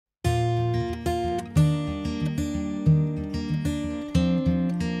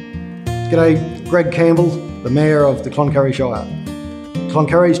G'day, Greg Campbell, the Mayor of the Cloncurry Shire.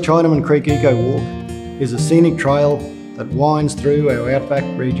 Cloncurry's Chinaman Creek Eco Walk is a scenic trail that winds through our outback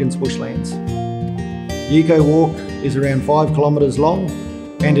region's bushlands. The Eco Walk is around 5 kilometres long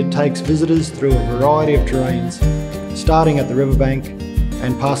and it takes visitors through a variety of terrains, starting at the riverbank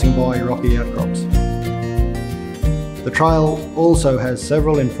and passing by rocky outcrops. The trail also has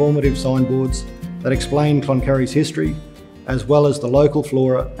several informative signboards that explain Cloncurry's history, as well as the local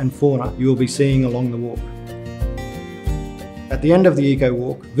flora and fauna you will be seeing along the walk. At the end of the Eco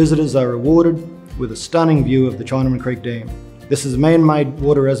Walk, visitors are rewarded with a stunning view of the Chinaman Creek Dam. This is a man-made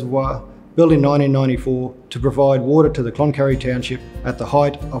water reservoir built in 1994 to provide water to the Cloncurry township at the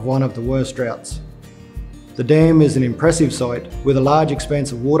height of one of the worst droughts. The dam is an impressive sight with a large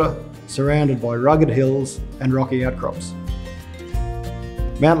expanse of water surrounded by rugged hills and rocky outcrops.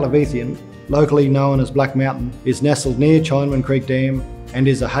 Mount Leviathan, locally known as Black Mountain, is nestled near Chinaman Creek Dam and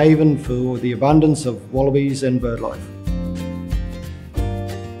is a haven for the abundance of wallabies and birdlife.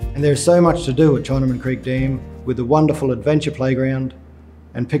 And there's so much to do at Chinaman Creek Dam, with a wonderful adventure playground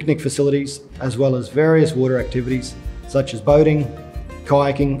and picnic facilities, as well as various water activities such as boating,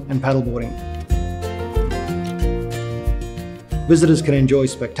 kayaking and paddleboarding. Visitors can enjoy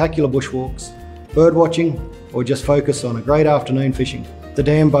spectacular bushwalks, birdwatching, or just focus on a great afternoon fishing. The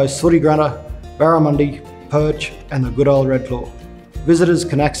dam boasts footy grunter, barramundi, perch and the good old red claw. Visitors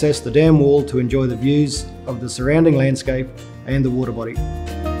can access the dam wall to enjoy the views of the surrounding landscape and the water body.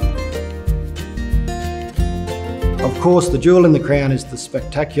 Of course, the jewel in the crown is the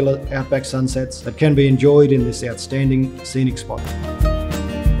spectacular outback sunsets that can be enjoyed in this outstanding scenic spot.